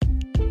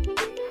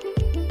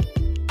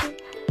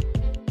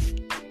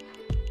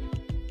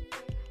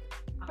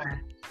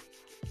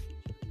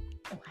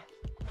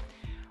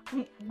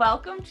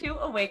Welcome to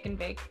Awake and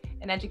Bake,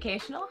 an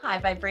educational, high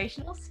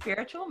vibrational,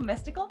 spiritual,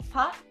 mystical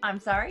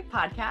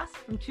podcast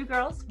from two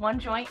girls, one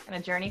joint, and a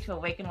journey to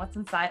awaken what's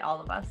inside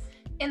all of us.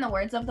 In the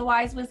words of the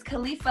wise Wiz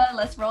Khalifa,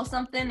 let's roll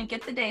something and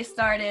get the day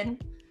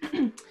started.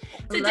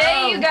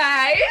 Today, you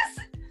guys,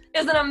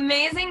 is an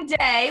amazing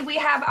day. We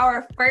have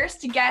our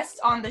first guest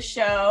on the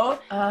show.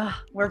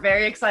 We're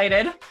very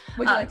excited.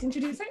 Would you like to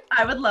introduce her?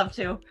 I would love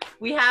to.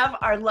 We have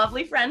our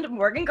lovely friend,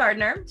 Morgan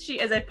Gardner. She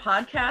is a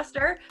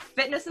podcaster,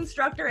 fitness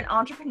instructor, and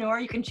entrepreneur.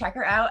 You can check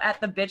her out at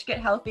the Bitch Get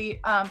Healthy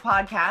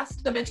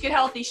podcast. The Bitch Get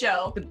Healthy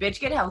show. The Bitch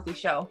Get Healthy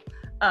show.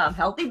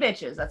 Healthy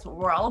bitches, that's what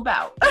we're all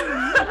about.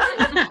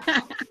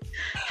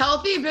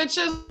 Healthy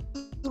bitches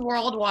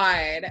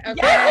worldwide.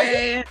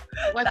 Okay. Yes.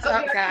 What's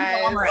up,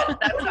 guys?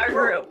 That's our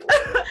group.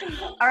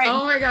 All right.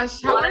 Oh my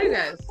gosh. How are you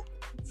guys?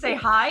 Say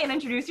hi and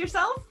introduce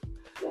yourself.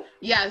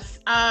 Yes.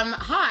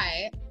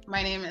 Hi.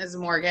 My name is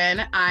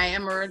Morgan. I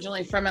am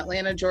originally from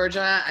Atlanta,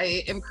 Georgia.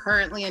 I am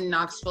currently in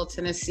Knoxville,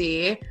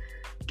 Tennessee,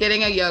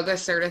 getting a yoga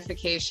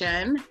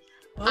certification.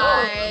 Oh.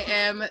 I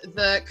am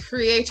the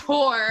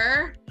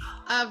creator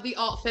of the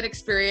Alt Fit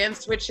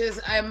Experience, which is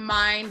a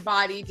mind,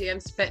 body,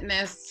 dance,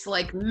 fitness,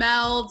 like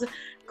meld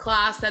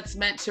class that's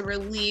meant to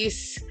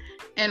release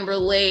and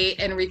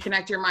relate and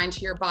reconnect your mind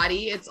to your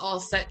body. It's all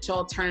set to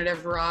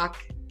alternative rock.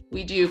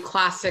 We do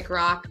classic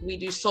rock, we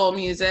do soul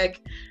music,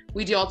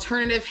 we do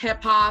alternative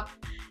hip hop,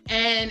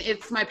 and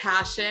it's my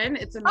passion.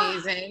 It's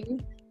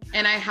amazing.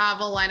 And I have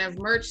a line of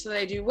merch that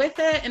I do with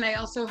it, and I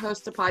also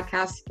host a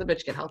podcast, The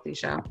Bitch Get Healthy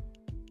Show.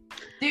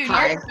 Dude,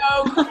 Hi. you're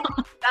so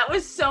cool. That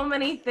was so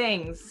many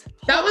things.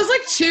 That was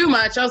like too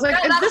much. I was like,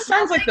 No, this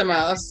sounds like the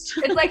most.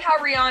 It's like how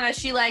Rihanna,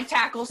 she like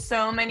tackles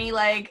so many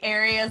like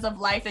areas of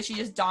life that she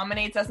just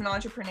dominates as an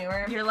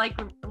entrepreneur. You're like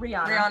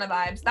Rihanna. Rihanna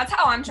vibes. That's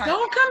how I'm trying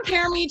Don't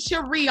compare me to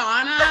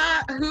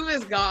Rihanna, who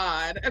is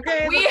God.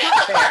 Okay, We-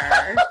 that's not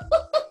fair.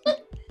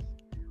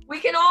 We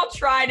can all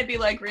try to be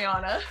like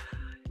Rihanna.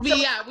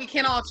 We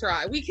can all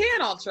try. We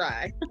can all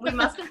try. We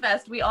must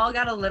confess, we all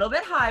got a little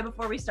bit high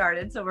before we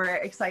started, so we're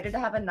excited to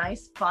have a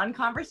nice, fun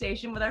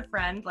conversation with our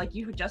friend. Like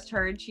you just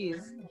heard,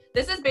 she's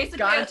This is basically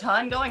got a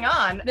ton going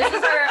on. This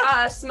is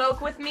our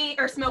Smoke With Me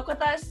or Smoke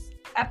With Us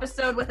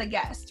episode with a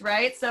guest,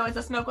 right? So it's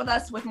a Smoke With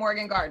Us with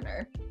Morgan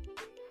Gardner.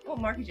 What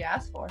more could you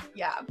ask for?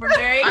 Yeah, we're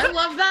very I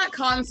love that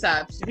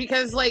concept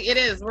because like it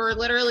is. We're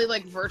literally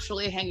like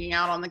virtually hanging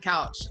out on the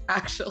couch,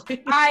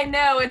 actually. I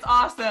know, it's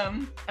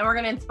awesome. And we're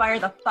going to inspire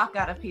the fuck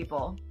out of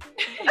people.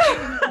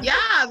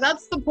 Yeah,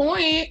 that's the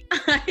point.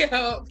 I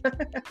hope.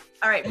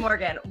 All right,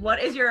 Morgan,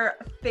 what is your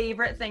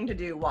favorite thing to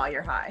do while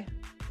you're high?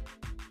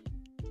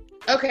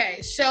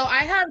 Okay, so I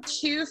have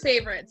two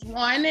favorites.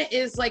 One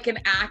is like an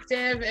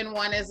active and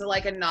one is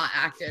like a not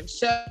active.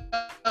 So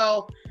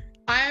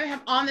I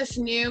am on this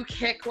new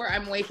kick where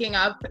I'm waking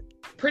up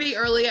pretty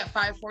early at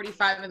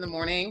 5:45 in the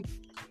morning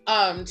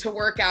to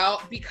work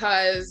out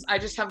because I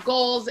just have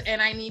goals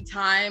and I need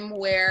time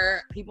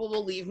where people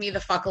will leave me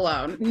the fuck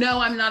alone. No,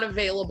 I'm not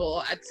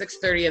available at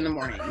 6:30 in the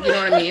morning. You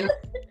know what I mean?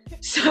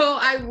 So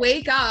I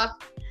wake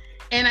up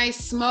and I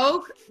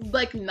smoke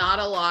like not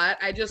a lot.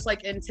 I just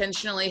like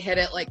intentionally hit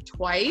it like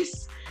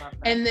twice.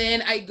 And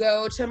then I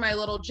go to my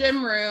little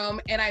gym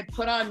room and I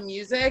put on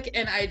music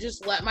and I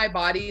just let my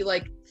body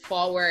like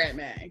fall where it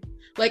may.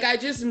 Like I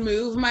just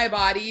move my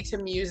body to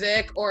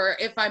music, or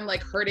if I'm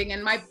like hurting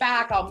in my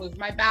back, I'll move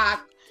my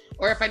back.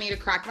 Or if I need to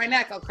crack my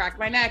neck, I'll crack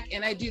my neck.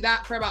 And I do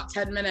that for about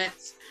 10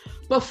 minutes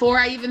before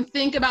I even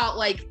think about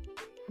like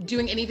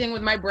doing anything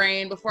with my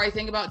brain, before I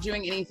think about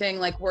doing anything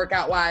like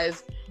workout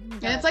wise.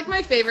 And it's like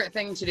my favorite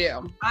thing to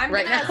do. I'm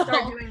right gonna now.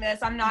 start doing this.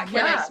 I'm not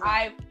kidding.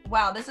 Yeah.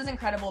 Wow, this is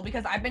incredible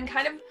because I've been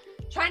kind of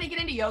trying to get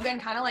into yoga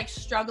and kind of like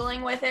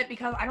struggling with it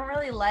because I don't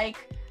really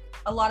like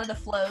a lot of the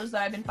flows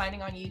that I've been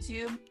finding on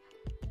YouTube.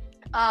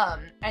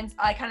 And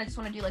I kind of just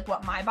want to do like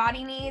what my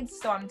body needs.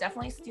 So I'm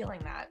definitely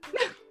stealing that.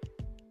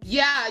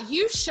 Yeah,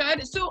 you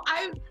should. So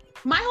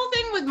my whole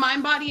thing with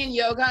mind, body, and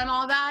yoga and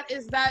all that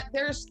is that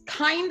there's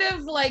kind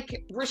of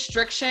like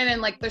restriction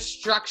and like the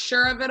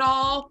structure of it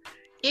all.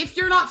 If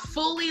you're not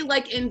fully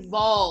like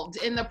involved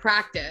in the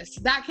practice,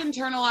 that can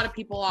turn a lot of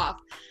people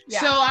off. Yeah.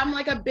 So I'm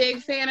like a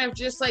big fan of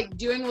just like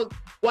doing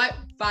what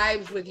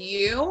vibes with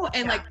you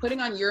and like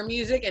putting on your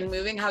music and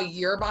moving how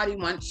your body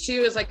wants to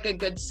is like a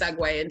good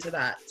segue into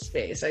that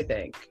space, I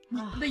think.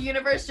 The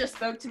universe just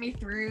spoke to me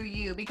through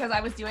you because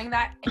I was doing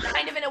that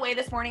kind of in a way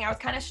this morning. I was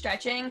kind of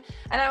stretching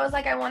and I was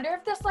like, I wonder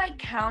if this like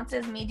counts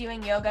as me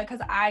doing yoga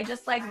because I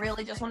just like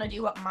really just want to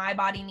do what my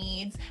body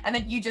needs. And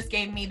then you just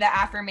gave me the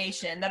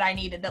affirmation that I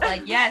needed that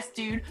like, yes,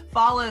 dude,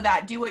 follow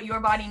that. Do what your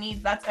body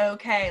needs. That's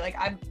okay. Like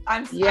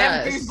I'm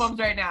Yes. I have goosebumps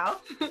right now.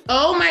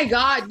 Oh my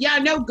God. Yeah,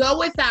 no, go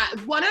with that.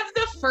 One of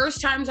the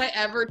first times I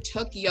ever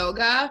took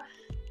yoga,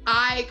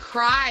 I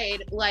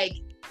cried like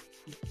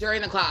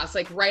during the class,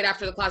 like right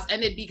after the class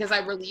ended because I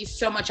released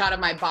so much out of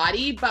my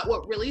body. But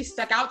what really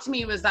stuck out to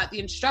me was that the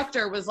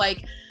instructor was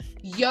like,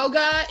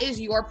 yoga is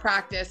your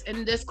practice,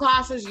 and this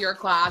class is your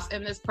class,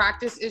 and this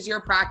practice is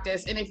your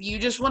practice. And if you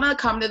just want to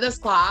come to this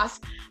class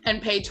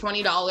and pay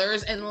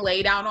 $20 and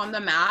lay down on the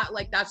mat,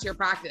 like that's your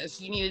practice.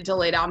 You needed to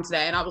lay down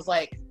today. And I was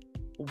like,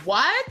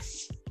 what?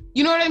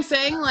 You know what I'm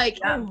saying? Like,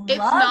 it's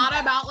not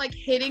about like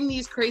hitting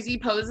these crazy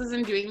poses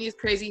and doing these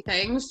crazy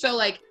things. So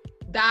like,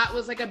 that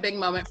was like a big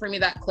moment for me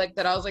that clicked,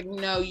 that I was like,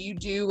 no, you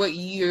do what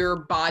your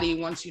body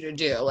wants you to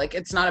do. Like,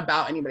 it's not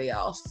about anybody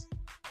else.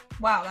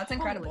 Wow, that's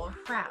incredible. Holy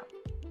crap.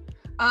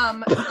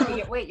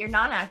 Wait, you're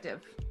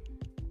non-active.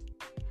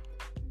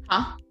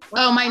 Huh?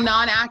 Oh, my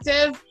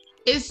non-active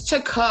is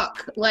to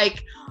cook.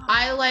 Like,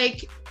 I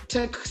like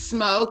to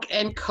smoke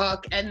and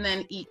cook and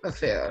then eat the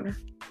food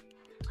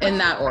in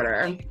that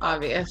order,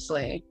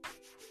 obviously.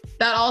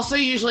 That also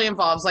usually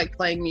involves like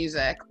playing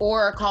music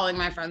or calling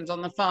my friends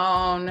on the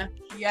phone,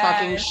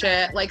 talking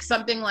shit, like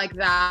something like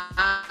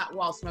that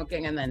while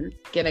smoking, and then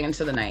getting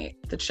into the night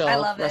to chill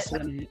the rest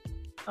of the night.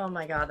 Oh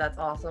my God, that's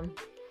awesome.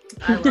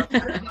 I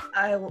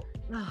love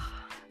that.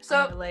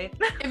 So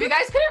if you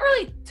guys couldn't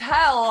really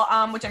tell,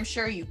 which I'm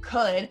sure you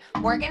could,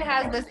 Morgan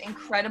has this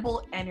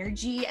incredible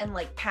energy and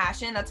like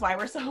passion. That's why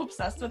we're so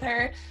obsessed with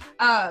her.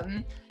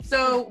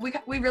 So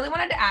we really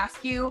wanted to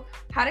ask you,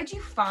 how did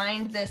you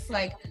find this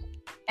like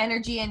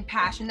energy and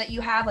passion that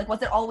you have? Like,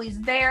 was it always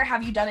there?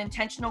 Have you done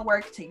intentional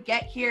work to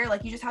get here?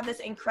 Like, you just have this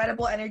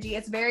incredible energy.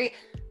 It's very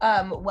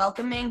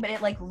welcoming, but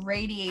it like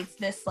radiates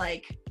this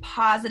like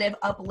positive,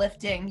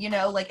 uplifting, you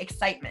know, like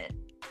excitement.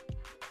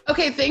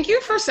 Okay, thank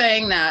you for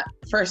saying that,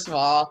 first of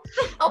all.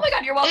 Oh my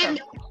God, you're welcome.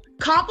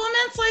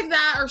 Compliments like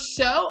that are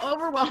so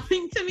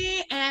overwhelming to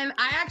me. And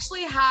I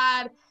actually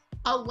had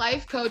a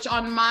life coach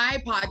on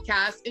my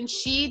podcast, and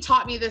she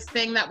taught me this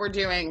thing that we're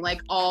doing like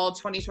all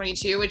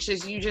 2022, which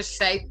is you just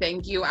say,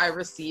 thank you, I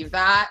received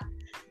that,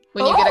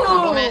 when you get a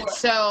compliment.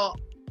 So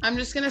I'm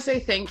just going to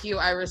say, thank you,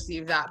 I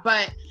received that.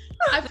 But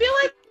I feel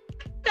like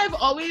I've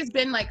always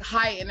been like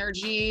high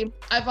energy.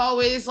 I've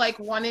always like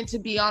wanted to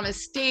be on a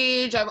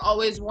stage. I've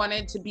always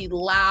wanted to be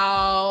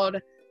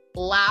loud.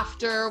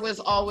 Laughter was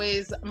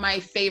always my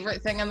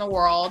favorite thing in the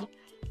world.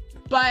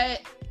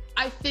 But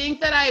I think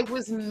that I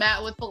was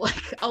met with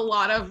like a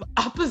lot of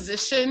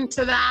opposition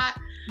to that.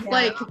 Yeah.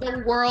 Like,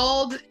 the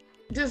world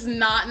does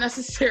not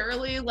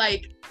necessarily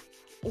like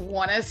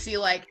want to see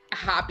like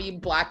happy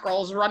Black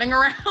girls running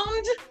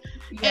around.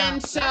 Yeah.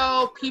 And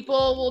so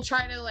people will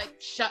try to like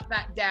shut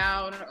that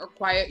down or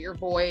quiet your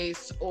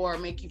voice or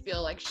make you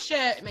feel like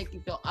shit, make you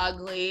feel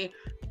ugly.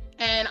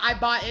 And I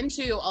bought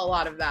into a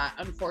lot of that,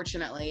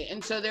 unfortunately.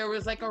 And so there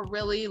was like a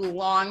really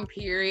long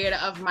period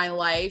of my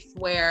life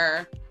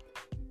where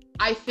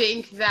I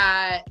think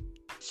that,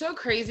 so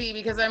crazy,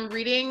 because I'm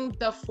reading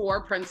the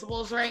 4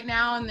 Principles right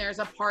now, and there's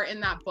a part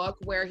in that book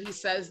where he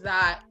says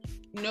that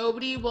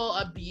nobody will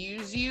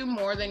abuse you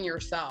more than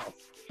yourself.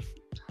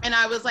 And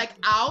I was like,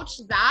 ouch,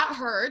 that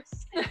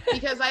hurts,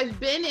 because I've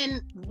been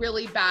in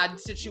really bad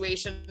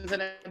situations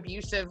and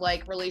abusive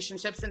like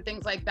relationships and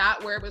things like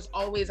that, where it was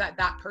always at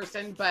that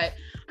person. But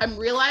I'm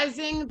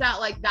realizing that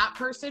like that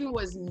person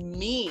was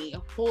me.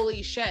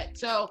 Holy shit.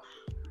 So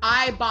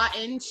I bought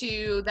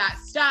into that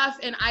stuff,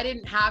 and I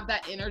didn't have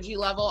that energy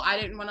level. I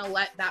didn't want to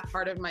let that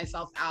part of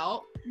myself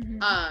out.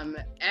 Mm-hmm.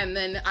 And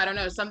then I don't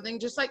know, something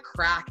just like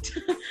cracked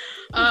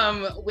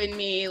when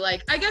me,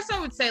 like, I guess I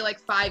would say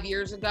like 5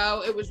 years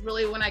ago, it was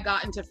really when I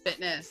got into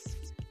fitness,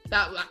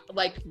 that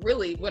like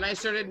really when I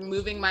started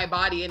moving my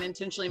body and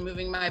intentionally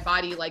moving my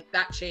body, like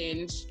that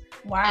changed.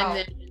 Wow. And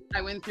then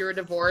I went through a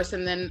divorce,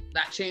 and then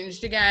that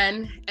changed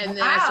again. And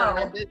then I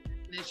started my business,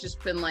 and it's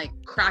just been like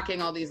cracking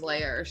all these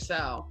layers.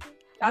 So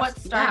what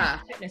started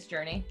your fitness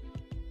journey?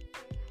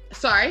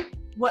 Sorry?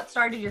 What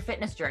started your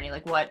fitness journey?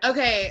 Like what?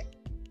 Okay.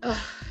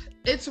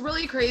 It's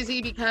really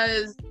crazy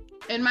because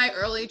in my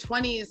early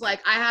 20s,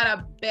 like I had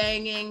a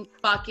banging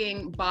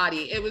fucking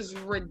body. It was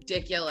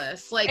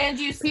ridiculous. Like, and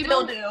you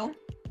still do.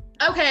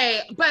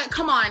 Okay, but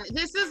come on.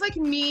 This is like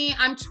me.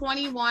 I'm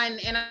 21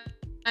 and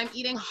I'm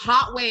eating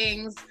hot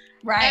wings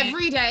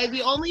every day.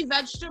 The only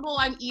vegetable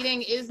I'm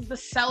eating is the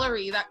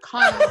celery that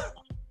comes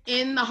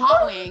in the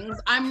hot wings.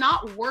 I'm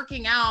not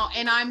working out,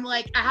 and I'm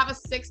like, I have a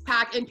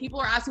 6-pack, and people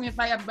are asking me if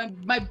I have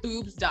my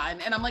boobs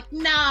done, and I'm like,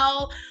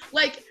 no.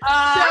 Like, so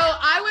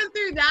I went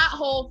through that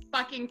whole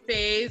fucking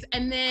phase,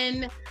 and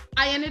then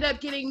I ended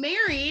up getting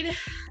married,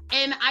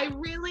 and I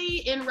really,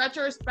 in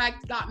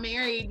retrospect, got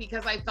married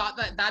because I thought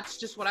that that's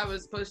just what I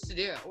was supposed to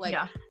do. Like,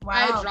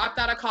 I dropped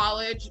out of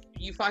college.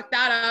 You fucked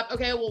that up.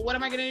 Okay, well, what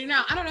am I gonna do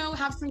now? I don't know,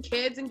 have some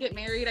kids and get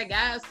married, I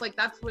guess. Like,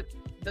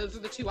 those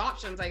are the 2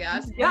 options, I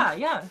guess.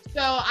 Yeah.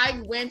 So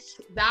I went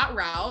that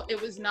route.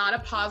 It was not a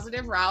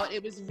positive route.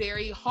 It was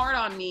very hard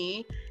on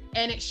me,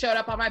 and it showed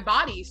up on my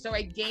body. So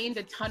I gained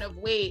a ton of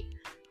weight.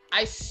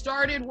 I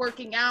started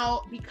working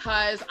out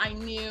because I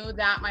knew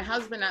that my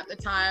husband at the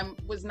time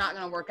was not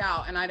going to work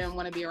out, and I didn't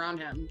want to be around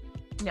him.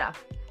 Yeah.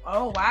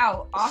 Oh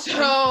wow. Awesome.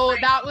 So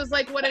that was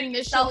like what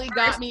initially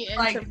got me into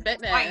like,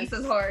 fitness. Twice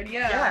as hard.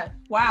 Yeah. Yeah.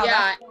 Wow. Yeah.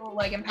 That's so,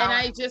 like And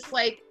empowering. I just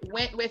like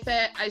went with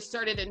it. I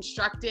started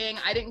instructing.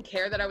 I didn't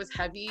care that I was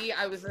heavy.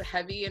 I was a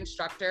heavy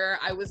instructor.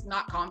 I was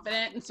not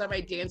confident, and so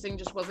my dancing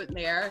just wasn't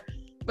there.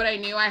 But I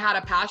knew I had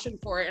a passion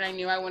for it, and I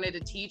knew I wanted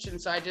to teach,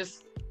 and so I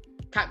just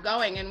kept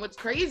going. And what's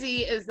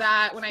crazy is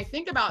that when I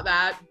think about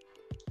that,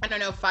 I don't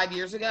know, 5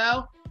 years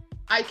ago,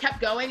 I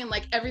kept going and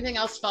like everything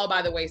else fell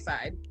by the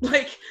wayside.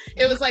 Like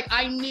it was like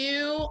I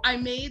knew I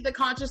made the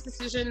conscious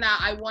decision that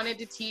I wanted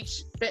to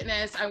teach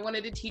fitness, I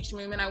wanted to teach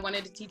movement, I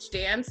wanted to teach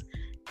dance,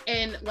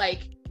 and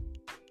like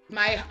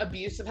my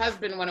abusive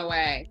husband went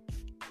away.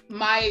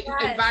 My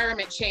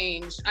environment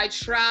changed. I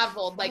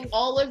traveled. Like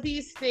all of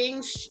these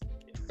things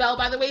fell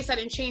by the wayside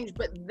and changed,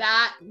 but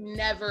that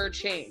never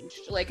changed.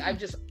 Like I've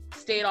just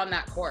stayed on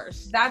that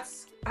course.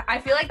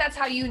 I feel like that's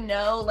how you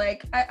know,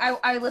 like,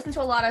 I listen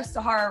to a lot of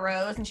Sahara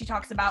Rose, and she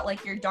talks about,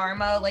 like, your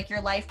dharma, like, your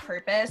life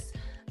purpose,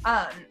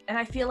 and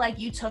I feel like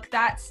you took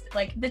that,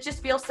 like, that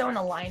just feels so in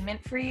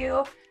alignment for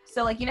you.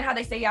 So, like, you know how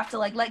they say you have to,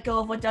 like, let go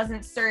of what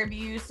doesn't serve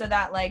you so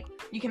that, like,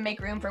 you can make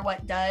room for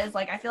what does?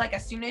 Like, I feel like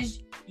as soon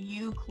as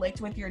you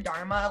clicked with your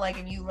dharma, like,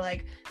 and you,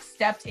 like,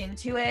 stepped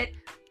into it,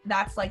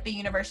 that's like the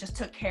universe just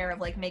took care of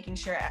like making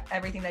sure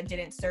everything that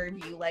didn't serve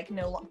you, like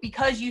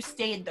because you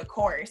stayed the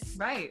course.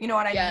 Right. You know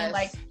what I mean?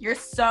 Like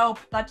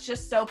that's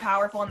just so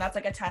powerful, and that's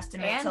like a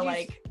testament and to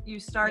like you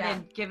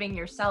started giving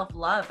yourself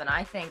love, and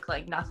I think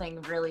like nothing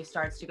really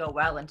starts to go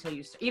well until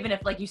you even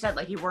if like you said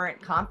like you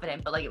weren't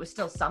confident, but like it was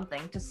still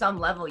something to some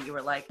level. You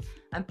were like,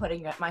 I'm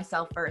putting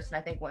myself first, and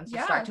I think once you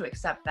start to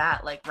accept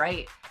that, like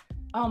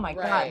oh my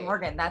God,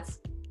 Morgan, that's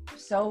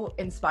so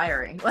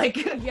inspiring. Like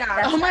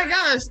oh my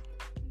gosh,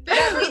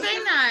 thanks for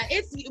saying that.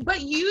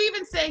 But you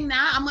even saying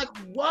that, I'm like,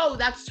 whoa,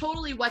 that's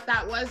totally what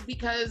that was.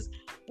 Because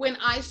when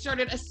I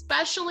started,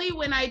 especially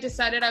when I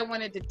decided I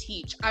wanted to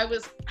teach, I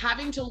was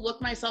having to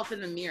look myself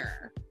in the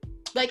mirror.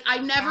 Like I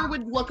never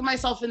would look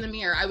myself in the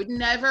mirror. I would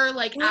never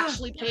like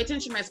actually pay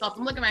attention to myself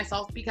and look at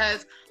myself,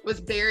 because I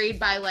was buried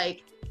by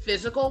like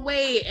physical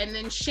weight and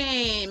then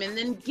shame and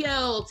then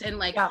guilt, and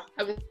like I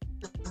was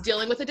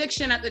dealing with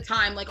addiction at the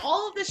time, like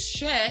all of this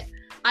shit.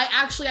 I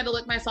actually had to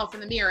look myself in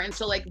the mirror. And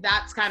so like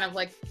that's kind of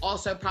like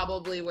also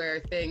probably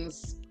where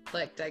things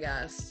clicked, I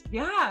guess.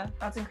 Yeah,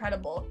 that's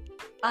incredible.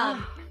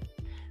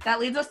 That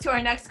leads us to our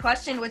next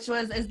question, which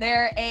was,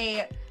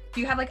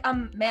 do you have like a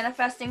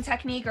manifesting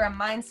technique or a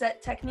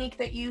mindset technique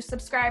that you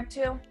subscribe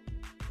to?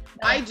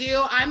 I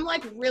do. I'm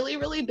like really,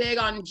 really big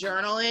on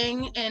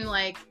journaling and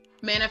like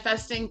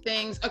manifesting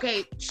things.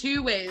 Okay,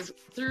 2 ways: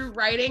 through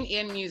writing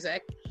and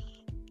music.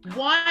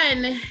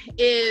 One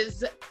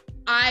is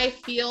I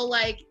feel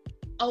like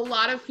a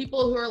lot of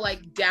people who are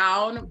like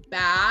down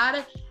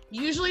bad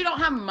usually don't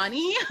have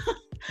money.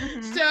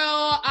 So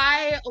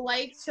I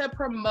like to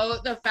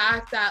promote the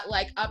fact that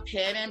like a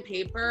pen and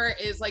paper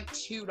is like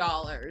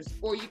 $2,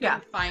 or you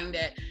can find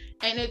it,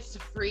 and it's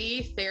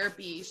free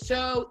therapy.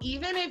 So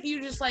even if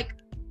you just like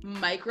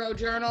micro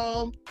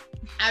journal,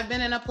 I've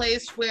been in a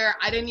place where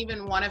I didn't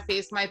even want to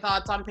face my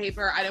thoughts on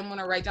paper. I didn't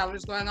want to write down what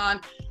was going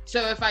on.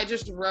 So if I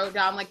just wrote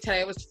down like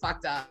today was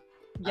fucked up,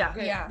 that's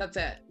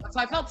it. That's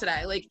how I felt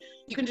today. Like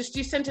you can just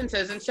do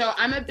sentences. And so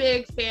I'm a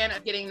big fan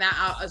of getting that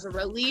out as a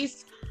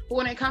release. But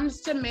when it comes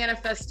to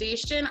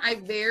manifestation, I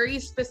very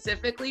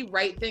specifically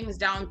write things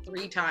down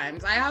 3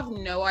 times. I have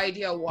no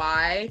idea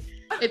why.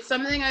 It's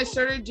something I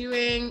started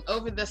doing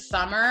over the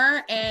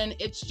summer, and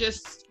it's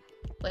just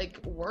like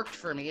worked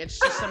for me. It's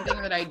just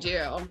something that I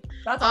do.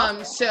 That's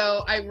awesome.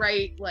 So I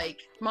write like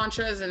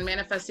mantras and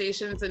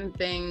manifestations and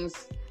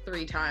things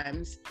 3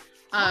 times.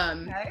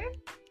 And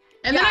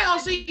then I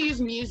also use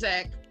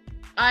music.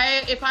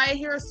 If I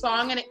hear a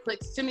song and it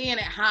clicks to me and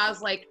it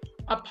has like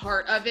a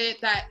part of it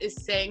that is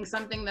saying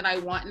something that I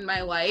want in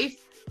my life,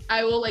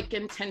 I will like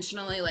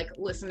intentionally like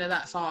listen to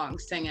that song,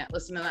 sing it,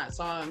 listen to that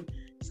song,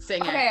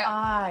 sing it.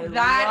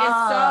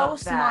 That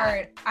is so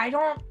smart.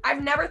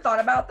 I've never thought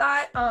about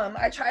that.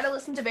 I try to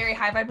listen to very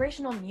high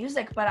vibrational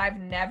music, but I've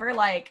never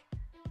like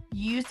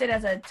used it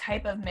as a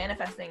type of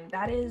manifesting.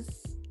 That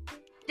is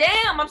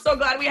damn, I'm so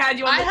glad we had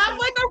you on this. I have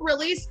like a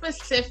really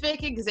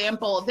specific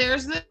example.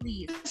 There's this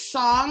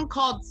song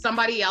called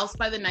Somebody Else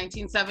by the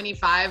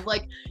 1975.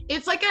 Like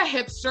it's like a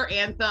hipster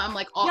anthem,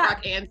 like alt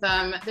rock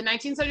anthem. The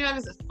 1975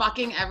 is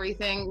fucking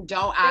everything.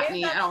 Don't at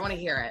me. I don't want to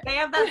hear it. They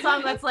have that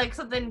song that's like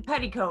something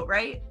petticoat,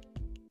 right?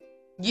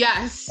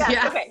 Yes.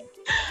 Okay.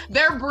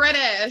 They're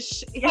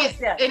British.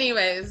 Yes.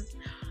 Anyways.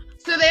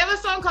 So they have a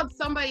song called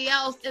Somebody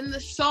Else, and the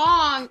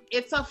song,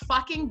 it's a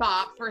fucking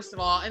bop, first of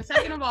all. And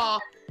second of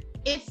all,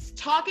 it's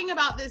talking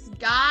about this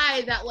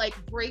guy that like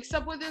breaks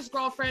up with his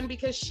girlfriend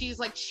because she's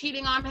like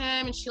cheating on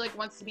him, and she like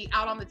wants to be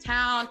out on the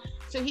town.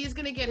 So he's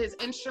gonna get his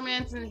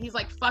instruments, and he's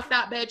like, fuck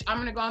that bitch, I'm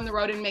gonna go on the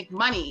road and make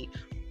money.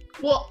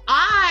 Well,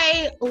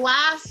 I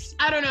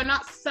don't know,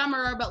 not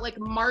summer, but like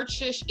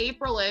March-ish,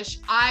 April-ish,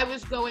 I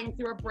was going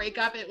through a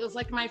breakup. It was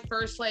like my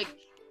first like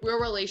real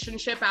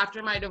relationship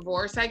after my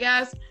divorce, I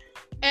guess.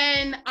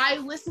 And I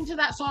listened to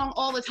that song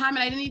all the time, and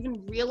I didn't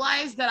even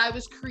realize that I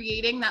was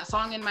creating that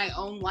song in my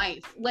own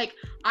life. Like,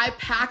 I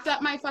packed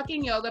up my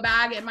fucking yoga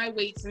bag and my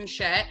weights and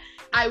shit.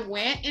 I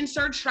went and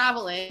started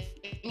traveling,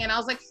 and I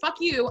was like, fuck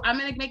you, I'm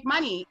gonna make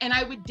money. And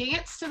I would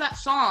dance to that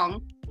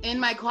song in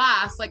my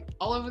class, like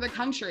all over the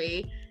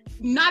country,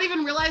 not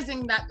even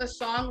realizing that the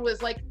song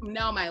was like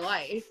now my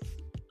life.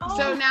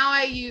 So now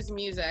I use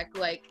music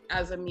like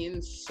as a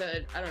means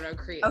to, I don't know,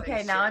 create.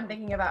 Okay, now I'm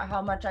thinking about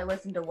how much I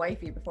listened to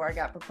Wifey before I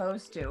got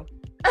proposed to.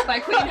 By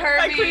Queen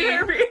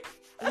Herbie.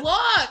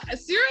 Look,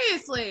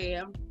 seriously.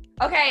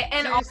 Okay,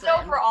 and Seriously.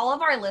 also for all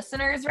of our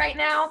listeners right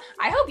now,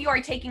 I hope you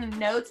are taking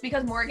notes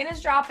because Morgan is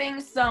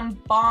dropping some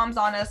bombs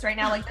on us right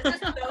now. Like, this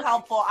is so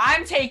helpful.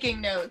 I'm taking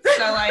notes.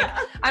 So like,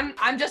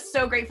 I'm just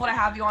so grateful to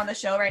have you on the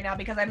show right now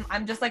because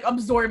I'm just like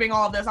absorbing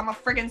all of this. I'm a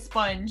freaking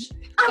sponge.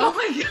 Oh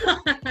my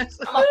gosh.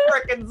 I'm a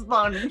freaking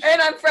sponge.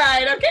 And I'm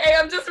fried, okay?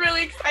 I'm just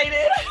really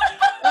excited.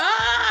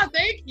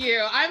 Thank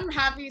you. I'm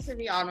happy to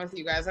be on with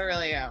you guys. I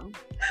really am.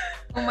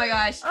 Oh my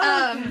gosh.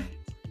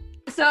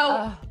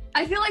 So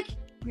I feel like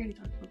we already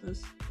talked about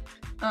this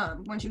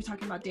when she was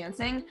talking about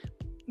dancing.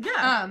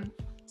 Yeah.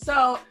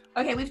 So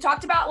okay, we've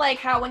talked about like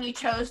how when you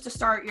chose to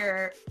start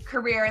your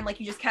career and like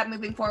you just kept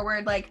moving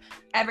forward, like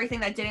everything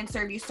that didn't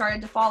serve you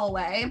started to fall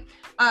away.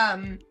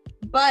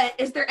 But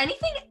is there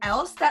anything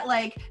else that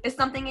like is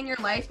something in your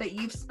life that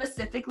you've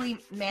specifically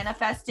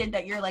manifested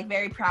that you're like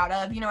very proud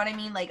of? You know what I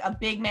mean? Like a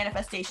big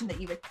manifestation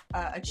that you've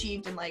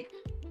achieved and like,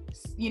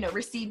 you know,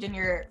 received in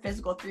your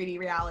physical 3D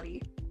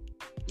reality.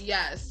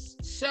 Yes.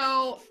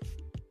 So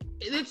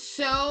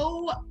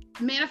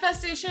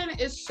manifestation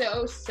is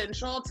so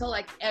central to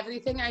like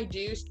everything I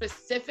do,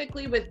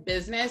 specifically with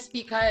business,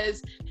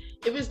 because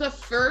it was the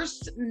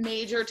first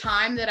major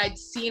time that I'd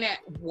seen it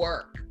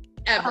work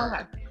ever.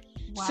 Okay.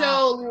 Wow.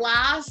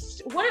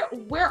 So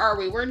where are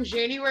we? We're in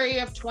January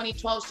of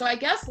 2012. So I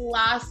guess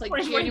last like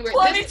January.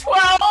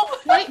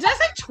 2012. Did I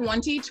say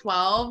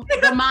 2012?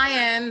 The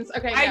Mayans.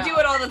 Okay. I do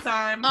it all the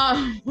time.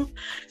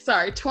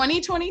 Sorry,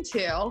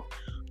 2022.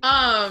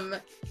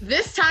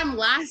 This time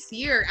last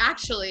year,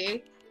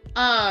 actually,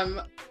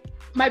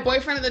 my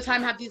boyfriend at the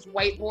time had these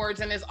whiteboards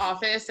in his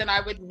office, and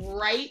I would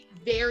write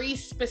very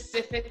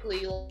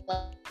specifically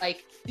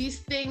like these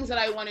things that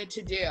I wanted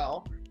to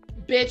do.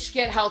 Bitch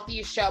Get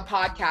Healthy Show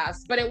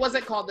podcast, but it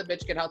wasn't called the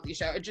Bitch Get Healthy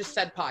Show. It just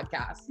said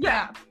podcast.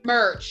 Yeah.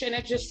 Merch, and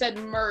it just said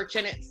merch,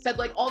 and it said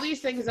like all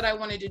these things that I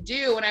wanted to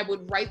do, and I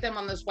would write them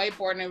on this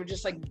whiteboard, and it would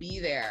just like be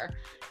there.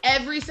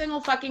 Every single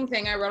fucking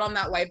thing I wrote on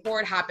that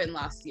whiteboard happened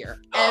last year.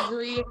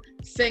 Every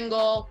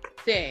single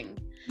thing.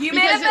 You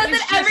Because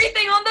manifested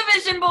everything on the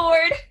vision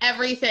board.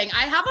 Everything.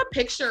 I have a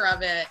picture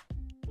of it.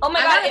 Oh my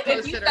I god, gotta if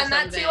post you it or send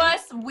that to something.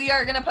 us, we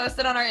are gonna post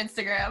it on our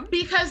Instagram.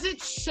 Because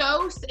it's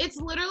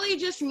literally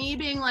just me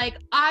being like,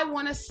 I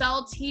want to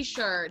sell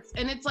t-shirts.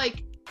 And it's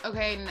like,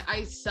 okay,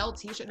 I sell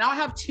t-shirts. Now I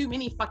have too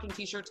many fucking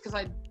t-shirts because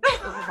I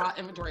overbought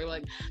inventory.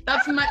 Like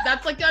that's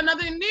like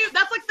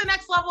the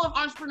next level of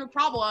entrepreneur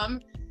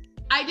problem.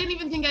 I didn't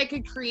even think I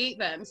could create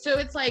them. So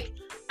it's like,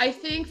 I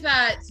think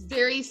that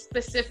very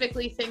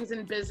specifically things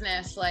in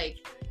business, like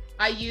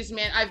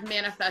I've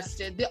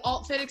manifested. The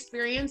Alt Fit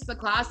experience, the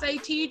class I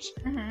teach,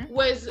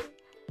 was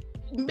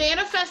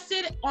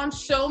manifested on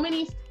so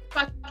many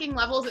fucking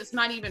levels, it's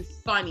not even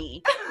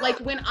funny. Like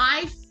when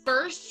I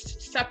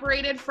first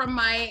separated from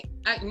my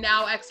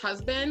now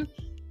ex-husband,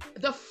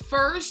 the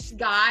first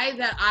guy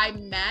that I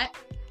met,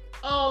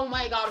 oh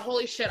my god,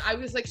 holy shit, I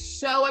was like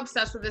so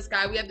obsessed with this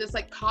guy. We had this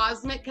like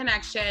cosmic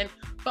connection,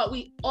 but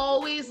we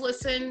always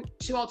listened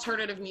to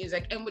alternative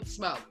music and would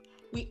smoke.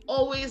 We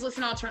always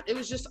listen to alternative. It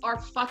was just our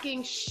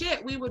fucking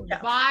shit. We would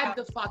vibe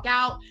the fuck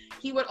out.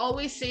 He would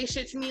always say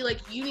shit to me like,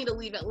 you need to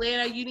leave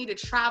Atlanta, you need to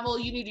travel,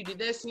 you need to do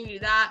this, you need to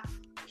do that.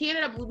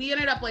 We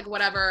ended up like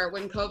whatever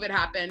when COVID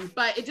happened,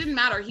 but it didn't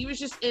matter. He was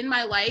just in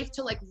my life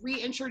to like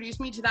reintroduce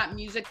me to that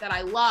music that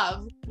I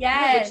love.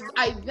 Yes. Which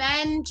I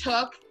then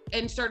took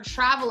and started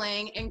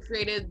traveling and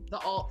created the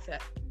Alt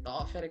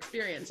Fit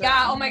experience.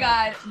 Yeah, oh my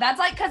god. That's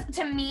like, cause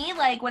to me,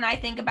 like when I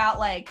think about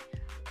like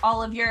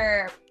all of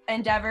your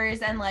endeavors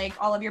and like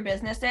all of your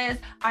businesses,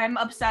 I'm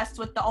obsessed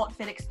with the Alt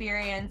Fit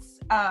experience.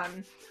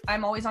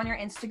 I'm always on your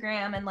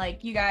Instagram, and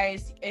like you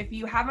guys, if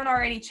you haven't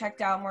already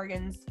checked out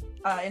Morgan's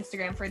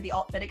Instagram for the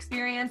Alt Fit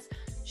experience,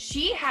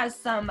 she has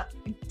some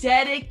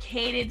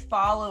dedicated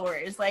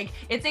followers. Like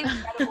it's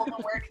incredible.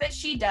 The work that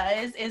she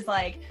does is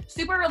like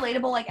super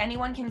relatable, like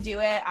anyone can do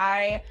it.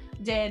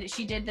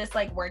 She did this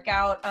like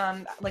workout,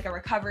 like a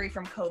recovery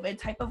from COVID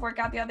type of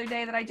workout the other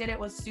day that I did. It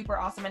was super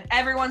awesome, and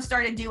everyone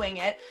started doing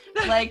it.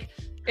 Like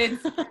and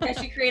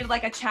she created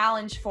like a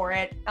challenge for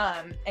it,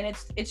 and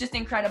it's just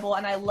incredible,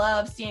 and I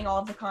love seeing all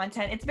of the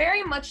content. It's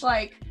very much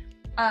like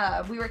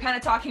we were kind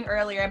of talking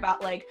earlier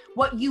about like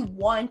what you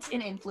want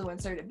an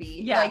influencer to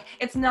be. Yeah. Like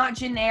it's not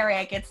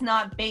generic, it's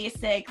not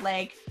basic,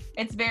 like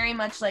it's very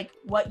much like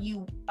what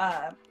you've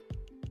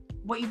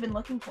been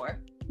looking for,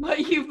 what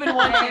you've been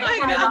wanting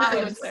from an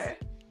influencer.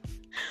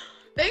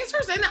 Thanks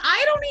for saying that.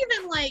 I don't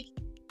even like,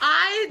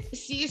 I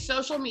see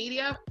social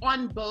media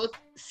on both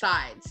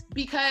sides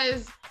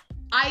because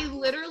I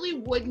literally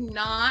would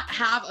not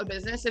have a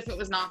business if it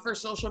was not for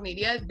social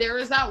media. There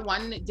was that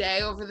one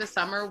day over the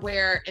summer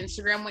where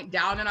Instagram went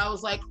down and I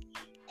was like,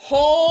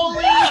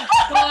 holy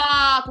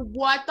fuck,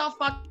 what the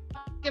fuck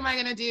am I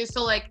gonna do?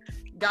 So like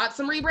got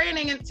some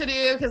rebranding to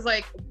do because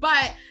like,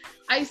 but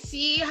I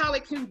see how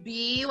it can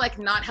be like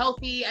not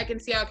healthy. I can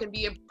see how it can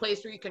be a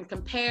place where you can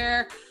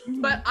compare,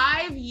 but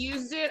I've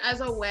used it as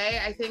a way,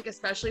 I think,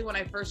 especially when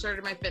I first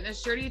started my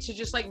fitness journey, to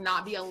just like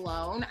not be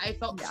alone. I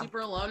felt super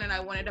alone and I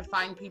wanted to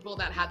find people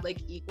that had like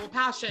equal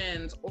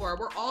passions or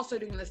were also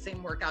doing the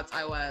same workouts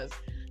I was,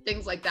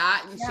 things like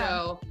that. And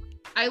so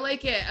I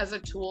like it as a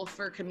tool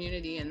for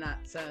community in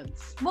that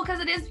sense. Well, because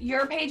it is,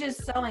 your page is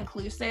so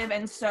inclusive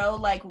and so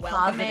like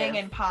welcoming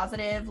and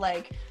positive,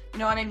 like, you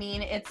know what I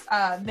mean? It's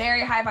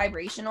very high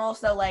vibrational,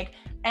 so like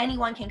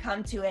anyone can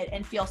come to it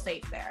and feel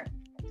safe there.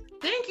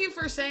 Thank you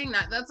for saying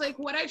that. That's like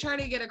what I try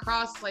to get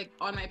across like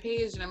on my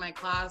page and in my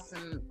class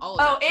and all of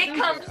that. Oh, it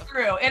comes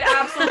through. It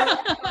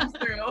absolutely comes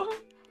through.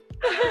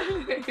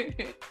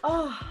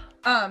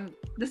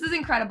 This is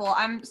incredible.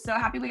 I'm so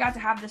happy we got to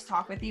have this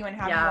talk with you and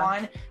have you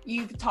on.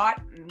 You've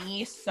taught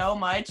me so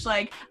much.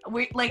 Like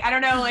I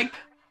don't know, like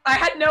I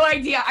had no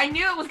idea. I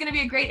knew it was going to be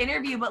a great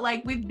interview, but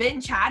like we've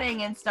been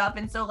chatting and stuff.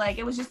 And so like,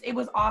 it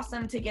was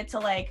awesome to get to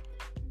like,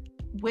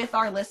 with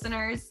our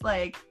listeners,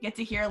 like get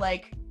to hear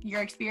like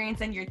your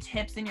experience and your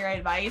tips and your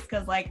advice.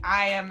 Cause like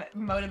I am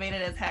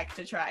motivated as heck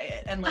to try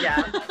it. And like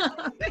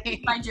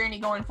my journey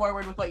going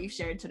forward with what you've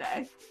shared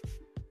today.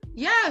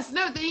 Yes,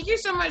 no, thank you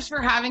so much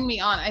for having me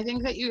on. I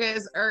think that you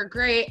guys are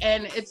great.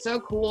 And it's so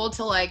cool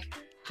to like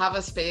have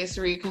a space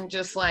where you can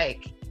just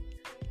like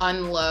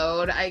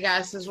unload, I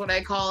guess is what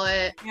I call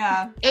it.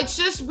 Yeah. It's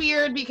just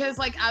weird because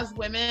like as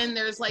women,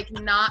 there's like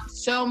not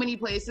so many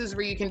places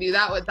where you can do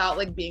that without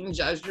like being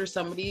judged or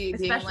somebody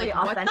especially being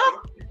like, authentic.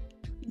 what the?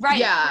 Right.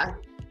 Yeah.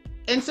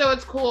 And so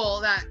it's cool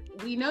that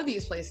we know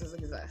these places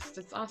exist.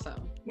 It's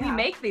awesome. We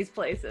make these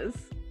places.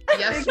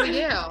 Yes, we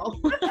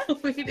do.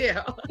 We do.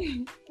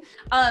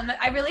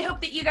 I really hope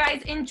that you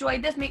guys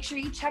enjoyed this. Make sure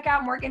you check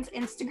out Morgan's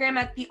Instagram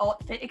at the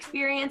Alt Fit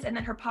Experience, and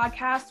then her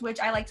podcast, which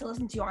I like to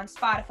listen to on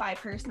Spotify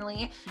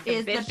personally,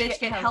 is the Bitch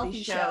Get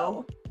Healthy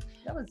Show.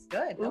 That was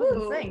good. That was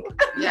in sync.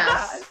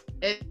 Yes.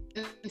 It's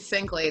in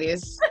sync,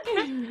 ladies.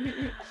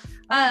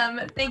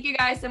 Thank you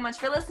guys so much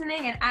for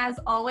listening, and as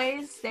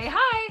always, stay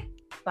high.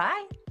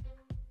 Bye.